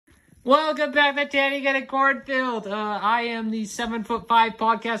Welcome back to Danny Get a Cornfield. I am the 7'5"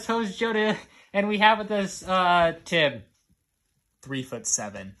 podcast host, Jonah, and we have with us, Tim.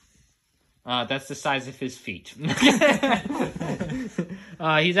 3'7". That's the size of his feet. He's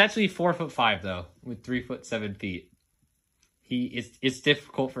actually 4'5" though, with 3'7" feet. It's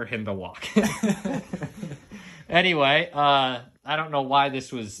difficult for him to walk. Anyway, I don't know why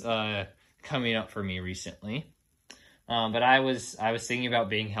this was, coming up for me recently. But I was thinking about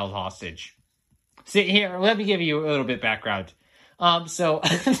being held hostage. See, here, let me give you a little bit background. So,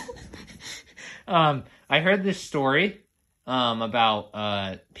 I heard this story,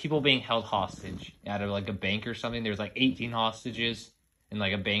 about, people being held hostage out of, like, a bank or something. There's, like, 18 hostages in,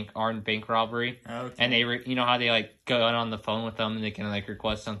 like, armed bank robbery. Okay. And they, you know how they, like, go on the phone with them and they can, like,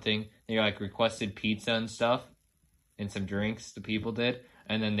 request something? They, like, requested pizza and stuff. And some drinks, the people did.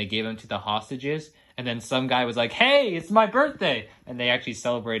 And then they gave them to the hostages. And then some guy was like, hey, it's my birthday. And they actually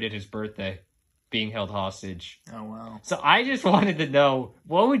celebrated his birthday being held hostage. Oh, wow. So I just wanted to know,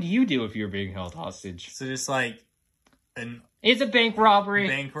 what would you do if you were being held hostage? So just like It's a bank robbery.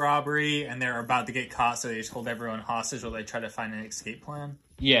 And they're about to get caught, so they just hold everyone hostage while they try to find an escape plan?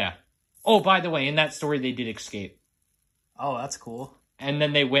 Yeah. Oh, by the way, in that story, they did escape. Oh, that's cool. And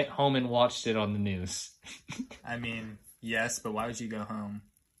then they went home and watched it on the news. I mean, yes, but why would you go home?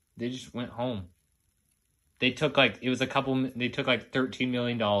 They just went home. They took they took like $13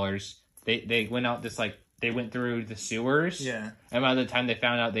 million. They went out they went through the sewers. Yeah. And by the time they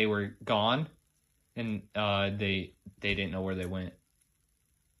found out they were gone, and they didn't know where they went.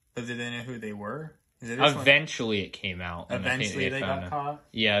 But did they know who they were? Eventually it came out. Eventually they got caught?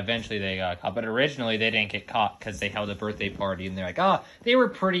 Yeah, eventually they got caught. But originally they didn't get caught because they held a birthday party and they're like, oh, they were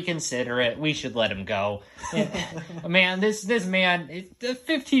pretty considerate. We should let him go. Man, this man, the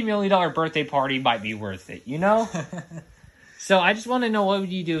 $15 million birthday party might be worth it, you know? So I just want to know, what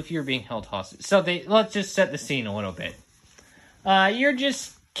would you do if you were being held hostage? So let's just set the scene a little bit.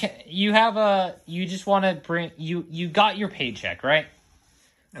 You got your paycheck, right?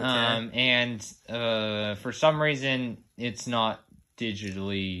 Okay. For some reason, it's not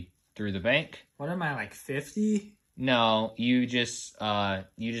digitally through the bank. What am I, like 50? No, you just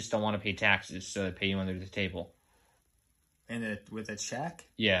don't want to pay taxes, so they pay you under the table. With a check?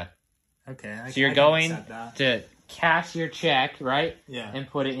 Yeah. Okay. So you're going to cash your check, right? Yeah. And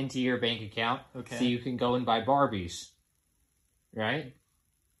put it into your bank account. Okay. So you can go and buy Barbies. Right?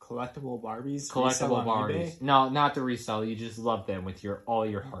 Collectible Barbies? Collectible Barbies. No, not to resell. You just love them with all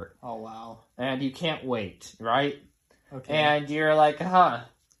your heart. Oh, wow. And you can't wait, right? Okay. And you're like, huh.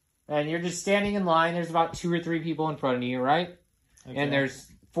 And you're just standing in line. There's about 2 or 3 people in front of you, right? Okay. And there's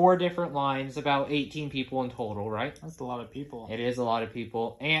 4 different lines, about 18 people in total, right? That's a lot of people. It is a lot of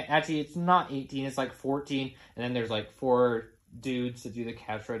people. And actually, it's not 18. It's like 14. And then there's like 4 dudes that do the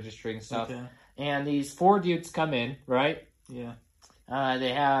cash registering stuff. Okay. And these 4 dudes come in, right? Yeah.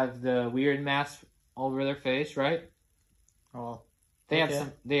 They have the weird mask over their face, right? Oh, they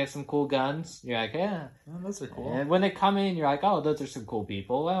have some cool guns. You're like, yeah, those are cool. And when they come in, you're like, oh, those are some cool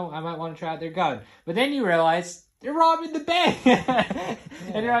people. Well, I might want to try out their gun. But then you realize they're robbing the bank,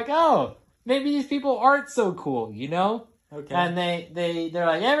 and you're like, oh, maybe these people aren't so cool, you know? Okay. And they're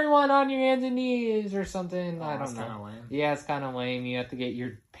like, everyone on your hands and knees or something. I don't know. That's kind of lame. Yeah, it's kind of lame. You have to get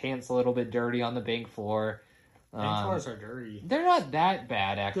your pants a little bit dirty on the bank floor. Bank floors are dirty. They're not that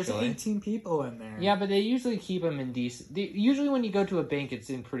bad, actually. There's 18 people in there. Yeah, but they usually keep them in decent... Usually when you go to a bank, it's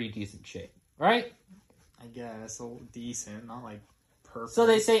in pretty decent shape, right? I guess. A little decent, not like perfect. So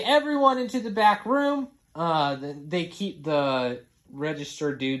they say everyone into the back room. They keep the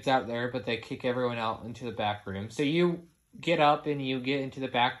registered dudes out there, but they kick everyone out into the back room. So you get up and you get into the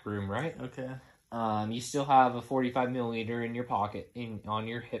back room, right? Okay. You still have a 45 millimeter in your pocket, on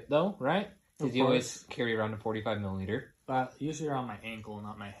your hip, though, right? Because you always carry around a 45 millimeter. But usually around my ankle,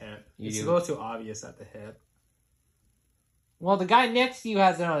 not my hip. It's a do? little too obvious at the hip. Well, the guy next to you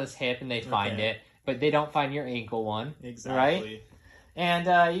has it on his hip, and they find it, but they don't find your ankle one. Exactly. Right?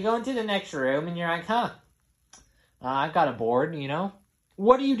 And you go into the next room, and you're like, huh, I've got a board, you know?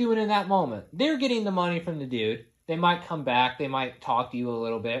 What are you doing in that moment? They're getting the money from the dude. They might come back. They might talk to you a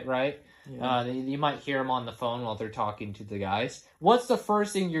little bit, right? Yeah. You might hear them on the phone while they're talking to the guys. What's the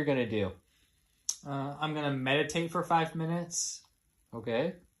first thing you're going to do? I'm going to meditate for 5 minutes.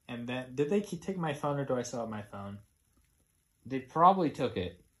 Okay. And then, did they take my phone or do I still have my phone? They probably took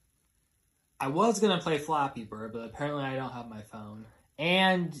it. I was going to play Flappy Bird, but apparently I don't have my phone.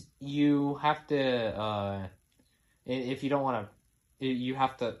 And you have to, if you don't want to, you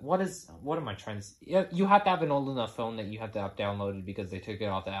have to, what am I trying to say? You have to have an old enough phone that you have to have downloaded because they took it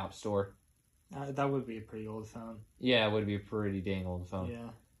off the App Store. That would be a pretty old phone. Yeah, it would be a pretty dang old phone. Yeah.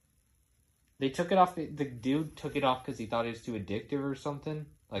 They took it off. The dude took it off because he thought it was too addictive or something.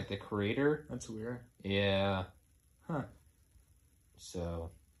 Like the creator. That's weird. Yeah. Huh.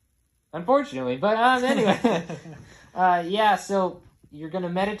 So, unfortunately, but anyway, yeah. So you're gonna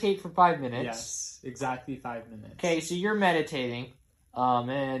meditate for 5 minutes. Yes, exactly 5 minutes. Okay, so you're meditating,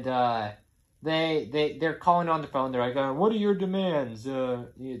 and they're calling on the phone. They're like, "What are your demands?" They're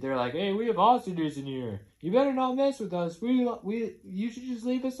like, "Hey, we have hostages in here. You better not mess with us. You should just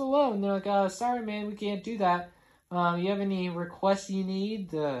leave us alone." And they're like, "Sorry, man, we can't do that. You have any requests you need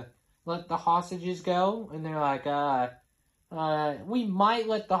to let the hostages go?" And they're like, "We might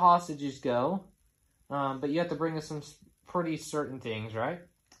let the hostages go, but you have to bring us some pretty certain things, right?"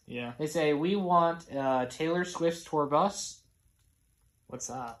 Yeah. They say, "We want Taylor Swift's tour bus." What's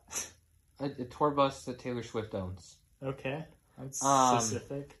that? A tour bus that Taylor Swift owns. Okay. That's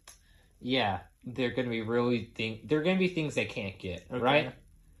specific. Yeah, they're gonna be they're gonna be things they can't get, Okay. right?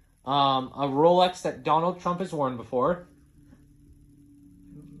 A Rolex that Donald Trump has worn before.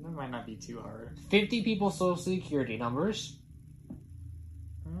 That might not be too hard. 50 people's social security numbers.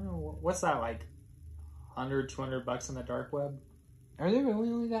 What's that, like 100, $200 on the dark web? Are they really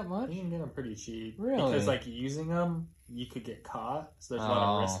only that much? You can get them pretty cheap. Really? Because, like, using them, you could get caught, so there's a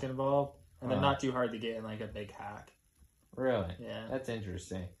lot of risk involved. And they're not too hard to get in, like, a big hack. Really? Yeah. That's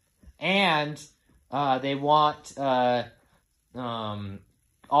interesting. And they want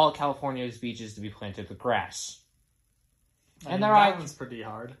all California's beaches to be planted with grass. And they're like, that one's pretty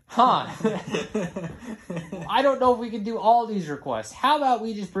hard. Huh. I don't know if we can do all these requests. How about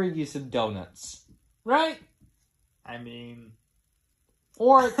we just bring you some donuts? Right? I mean...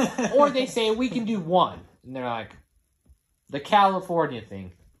 Or they say we can do one. And they're like, the California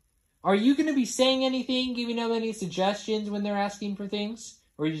thing. Are you going to be saying anything, giving them any suggestions when they're asking for things?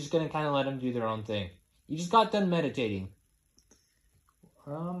 Or are you just going to kind of let them do their own thing? You just got done meditating.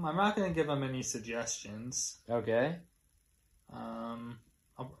 I'm not going to give them any suggestions. Okay.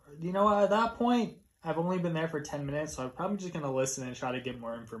 You know what? At that point, I've only been there for 10 minutes, so I'm probably just going to listen and try to get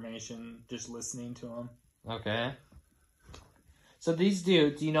more information just listening to them. Okay. So these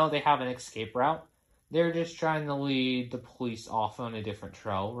dudes, they have an escape route. They're just trying to lead the police off on a different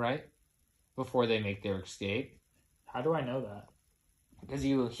trail, right? Before they make their escape. How do I know that? Because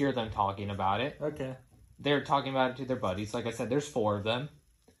you hear them talking about it. Okay. They're talking about it to their buddies. Like I said, there's 4 of them.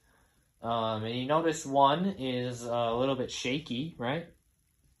 And you notice one is a little bit shaky, right?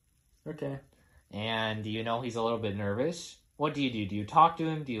 Okay. And he's a little bit nervous. What do? Do you talk to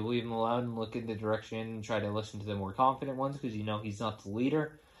him? Do you leave him alone and look in the direction and try to listen to the more confident ones because he's not the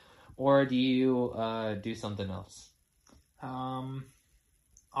leader? Or do you do something else?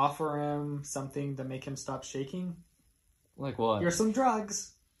 Offer him something to make him stop shaking. Like what? Here's some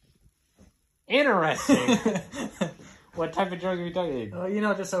drugs. Interesting. What type of drugs are we talking?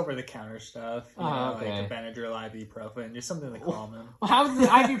 Just over-the-counter stuff. Okay. Like a Benadryl, ibuprofen, just something to calm him. How is the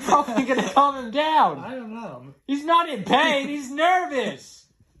ibuprofen going to calm him down? I don't know. He's not in pain. He's nervous.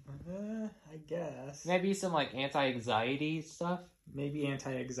 I guess. Maybe some anti-anxiety stuff. Maybe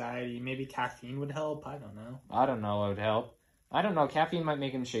anti-anxiety. Maybe caffeine would help. I don't know. I don't know what would help. I don't know. Caffeine might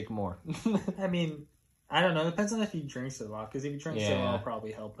make him shake more. I mean, I don't know. It depends on if he drinks it a lot. Because if he drinks it a lot, it'll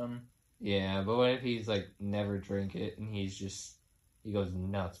probably help him. Yeah, but what if he's never drink it and he goes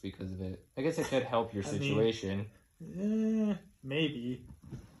nuts because of it? I guess it could help your situation. Maybe.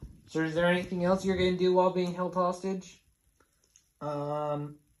 So is there anything else you're going to do while being held hostage?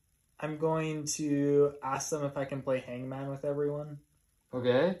 I'm going to ask them if I can play Hangman with everyone.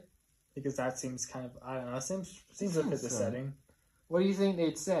 Okay. Because that seems kind of, I don't know, seems to fit the setting. What do you think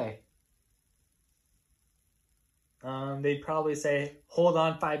they'd say? They'd probably say, hold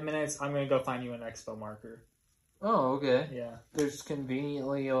on 5 minutes, I'm going to go find you an expo marker. Oh, okay. Yeah. There's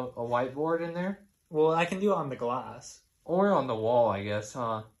conveniently a whiteboard in there? Well, I can do it on the glass. Or on the wall, I guess,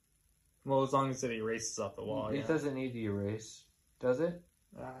 huh? Well, as long as it erases off the wall, It doesn't need to erase, does it?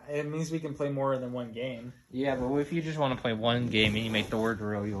 It means we can play more than one game. Yeah, but if you just want to play one game and you make the word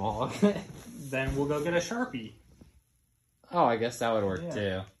really long? Then we'll go get a Sharpie. Oh, I guess that would work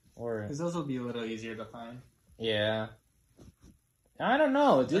too. Or because those will be a little easier to find. Yeah. I don't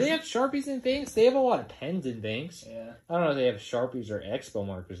know. Do they have Sharpies and things? They have a lot of pens and things. Yeah. I don't know if they have Sharpies or Expo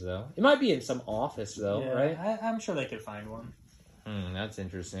markers, though. It might be in some office, though, right? I'm sure they could find one. That's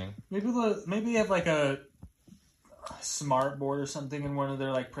interesting. Maybe they have a smart board or something in one of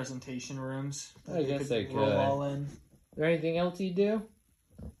their presentation rooms. I guess they could. Roll all in. Is there anything else you do?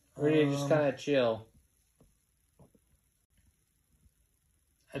 Or do you just kind of chill?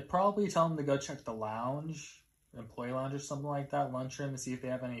 I'd probably tell them to go check the lounge, employee lounge or something like that, lunchroom, to see if they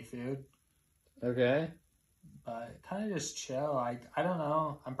have any food. Okay. But kind of just chill. I don't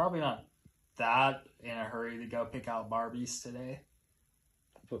know. I'm probably not that in a hurry to go pick out Barbies today.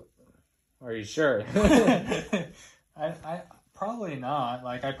 Are you sure? I probably not.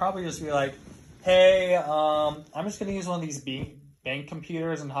 Like, I'd probably just be like, hey, I'm just gonna use one of these bank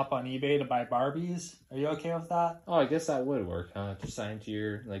computers and hop on eBay to buy Barbies. Are you okay with that? Oh, I guess that would work, huh? To sign to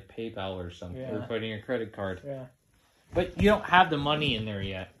your like PayPal or something, or put in your credit card. Yeah. But you don't have the money in there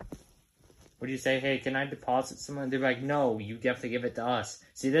yet. Would you say, hey, can I deposit someone? They're like, no, you have to give it to us.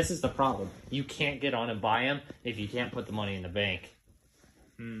 See, this is the problem. You can't get on and buy them if you can't put the money in the bank.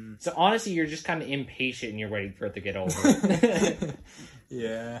 So honestly, you're just kind of impatient and you're waiting for it to get over.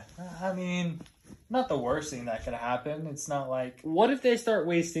 Yeah. I mean, not the worst thing that could happen. It's not like... What if they start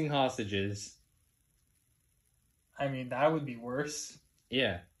wasting hostages? I mean, that would be worse.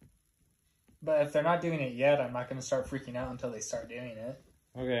 Yeah. But if they're not doing it yet, I'm not going to start freaking out until they start doing it.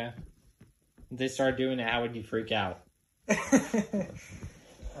 Okay. If they start doing it, how would you freak out? Oh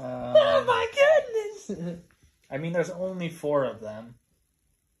my goodness! I mean, there's only 4 of them.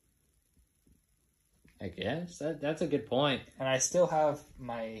 I guess. That's a good point. And I still have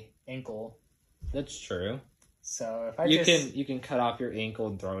my ankle. That's true. So if I you can cut off your ankle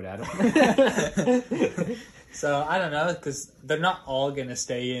and throw it at them. So I don't know, because they're not all going to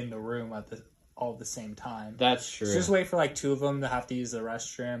stay in the room all at the same time. That's true. So just wait for like 2 of them to have to use the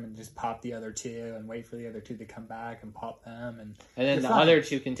restroom and just pop the other 2 and wait for the other 2 to come back and pop them. And then the other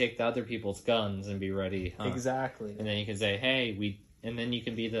 2 can take the other people's guns and be ready. Huh? Exactly. And then you can say, hey, and then you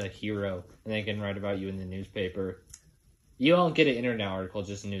can be the hero and they can write about you in the newspaper. You won't get an internet article,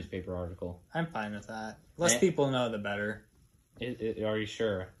 just a newspaper article. I'm fine with that. Less people know, the better. Are you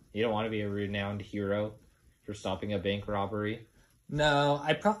sure? You don't want to be a renowned hero for stopping a bank robbery? No,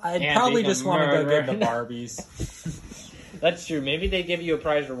 I'd probably just want to go get the Barbies. That's true. Maybe they give you a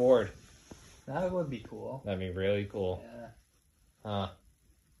prize reward. That would be cool. That'd be really cool. Yeah. Huh.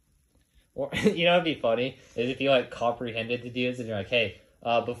 Or, you know what'd be funny? Is if you, like, comprehended the deals and you're like, hey,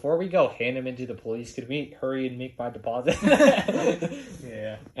 before we go hand them into the police, could we hurry and make my deposit?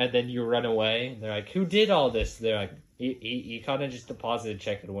 Yeah. And then you run away. And they're like, who did all this? They're like, he kind of just deposited a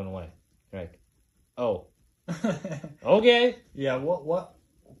check and went away. You're like, oh. Okay. Yeah,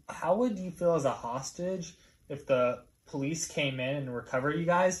 how would you feel as a hostage if the police came in and recovered you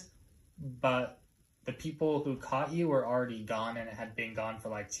guys, but the people who caught you were already gone and had been gone for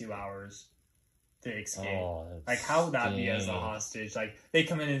like 2 hours to escape? Oh, like, how would that be as a hostage? Like, they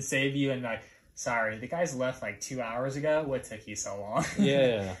come in and save you and like, sorry, the guys left like 2 hours ago. What took you so long?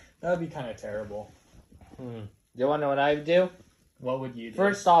 Yeah. That would be kind of terrible. Do you want to know what I would do? What would you do?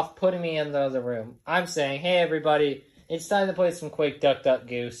 First off, putting me in the other room. I'm saying, hey, everybody, it's time to play some Quake Duck Duck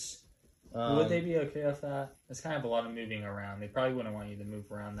Goose. Would they be okay with that? It's kind of a lot of moving around. They probably wouldn't want you to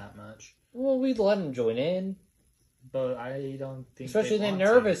move around that much. Well, we'd let them join in. But I don't think Especially the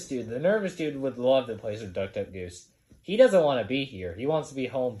nervous dude. The nervous dude would love to play some Duck Duck Goose. He doesn't want to be here. He wants to be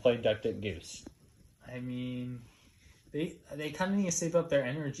home playing Duck Duck Goose. I mean, they kind of need to save up their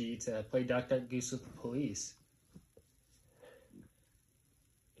energy to play Duck Duck Goose with the police.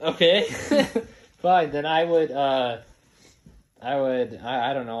 Okay. Fine, then I don't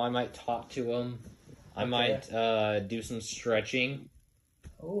know, I might talk to him. I might do some stretching.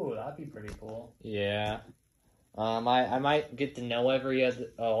 Oh, that'd be pretty cool. Yeah. I might get to know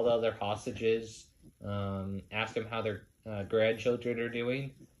all the other hostages. Ask them how their grandchildren are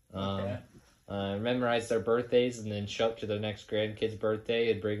doing. Okay. Memorize their birthdays and then show up to their next grandkid's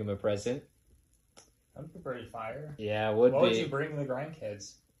birthday and bring them a present. That'd be pretty fire. Yeah, it would be. What would you bring the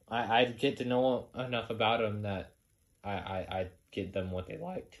grandkids? I'd get to know enough about them that I'd get them what they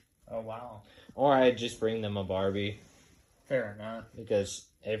liked. Oh, wow. Or I'd just bring them a Barbie. Fair enough. Because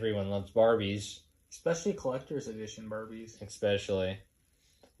everyone loves Barbies. Especially collector's edition Barbies. Especially.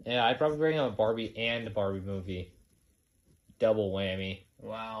 Yeah, I'd probably bring them a Barbie and a Barbie movie. Double whammy.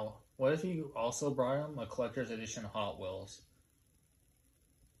 Wow. What if you also brought them a collector's edition Hot Wheels?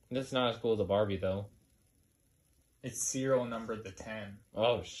 That's not as cool as a Barbie, though. It's serial numbered to 10.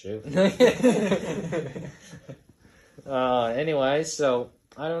 Oh, shoot. Anyway, so,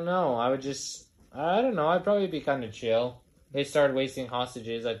 I don't know. I'd probably be kind of chill. They started wasting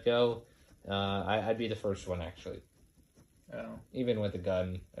hostages, I'd go. I'd be the first one, actually. Oh. Even with a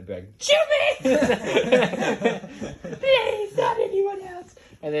gun, I'd be like, shoot me! Please, not anyone else!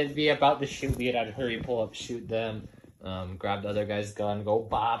 And then be about to shoot me, and I'd hurry, pull up, shoot them. Grab the other guy's gun, go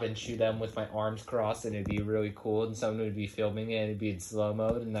bob, and shoot them with my arms crossed, and it'd be really cool, and someone would be filming it, and it'd be in slow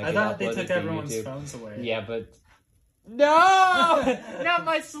mode, and I thought they took everyone's phones away. Yeah, but... No! Not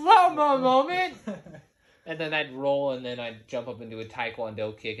my slow-mo moment! And then I'd roll, and then I'd jump up and do a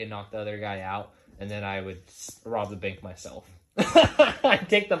taekwondo kick and knock the other guy out, and then I would rob the bank myself. I'd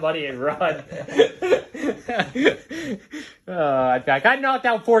take the money and run. I'd be like, I knocked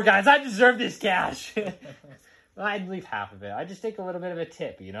out 4 guys. I deserve this cash. I'd leave half of it. I'd just take a little bit of a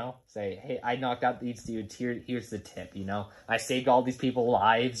tip, you know? Say, hey, I knocked out these dudes. Here's the tip, you know? I saved all these people's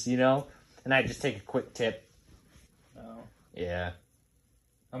lives, you know? And I'd just take a quick tip. Oh. Yeah.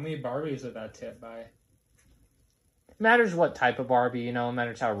 How many Barbies would that tip buy? Matters what type of Barbie, you know?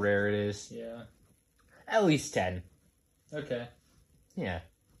 Matters how rare it is. Yeah. At least 10. Okay. Yeah.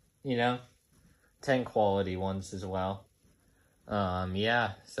 You know? 10 quality ones as well.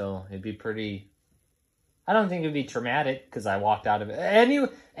 Yeah. So it'd be pretty... I don't think it'd be traumatic because I walked out of it.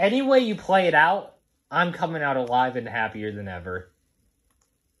 Any way you play it out, I'm coming out alive and happier than ever.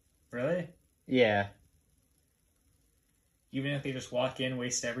 Really? Yeah. Even if they just walk in,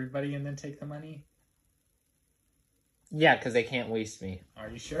 waste everybody, and then take the money? Yeah, because they can't waste me. Are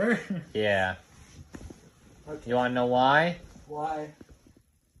you sure? Yeah. Okay. You want to know why? Why?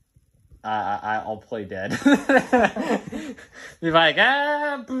 I'll play dead. Be like,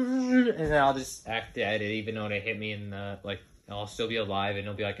 and then I'll just act dead, even though they hit me, and I'll still be alive, and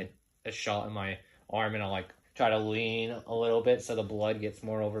it'll be like a shot in my arm, and I'll like try to lean a little bit so the blood gets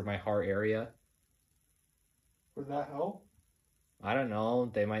more over my heart area. Would that help? I don't know.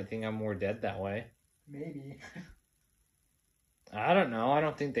 They might think I'm more dead that way. Maybe. I don't know. I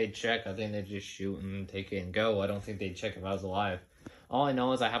don't think they'd check. I think they'd just shoot and take it and go. I don't think they'd check if I was alive. All I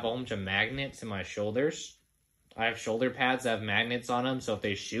know is I have a whole bunch of magnets in my shoulders. I have shoulder pads that have magnets on them, so if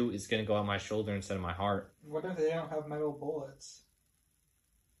they shoot, it's going to go out my shoulder instead of my heart. What if they don't have metal bullets?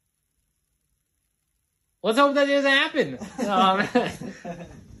 Let's hope that doesn't happen.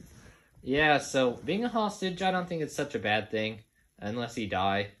 Yeah, so being a hostage, I don't think it's such a bad thing, unless you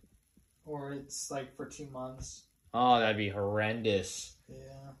die. Or it's like for 2 months. Oh, that'd be horrendous.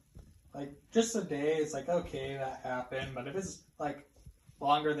 Yeah. Like, just a day, it's like, okay, that happened. But if it's like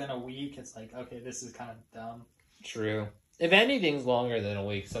longer than a week, it's like, okay, this is kind of dumb. True. If anything's longer than a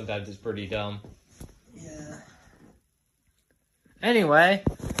week, sometimes it's pretty dumb. Yeah. Anyway,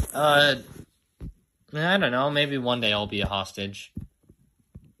 I don't know. Maybe one day I'll be a hostage.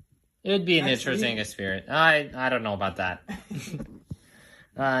 It would be an interesting experience. I don't know about that.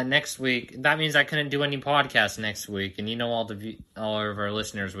 Next week, that means I couldn't do any podcasts next week, and you know all of our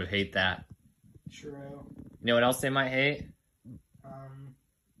listeners would hate that. True. You know what else they might hate?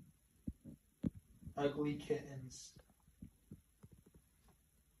 Ugly kittens.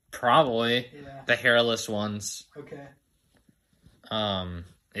 Probably. Yeah. The hairless ones. Okay.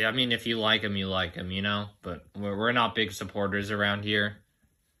 Yeah, I mean, if you like them, you know? But we're not big supporters around here.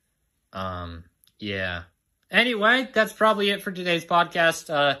 Yeah. Anyway, that's probably it for today's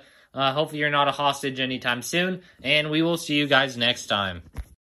podcast. Hopefully you're not a hostage anytime soon, and we will see you guys next time.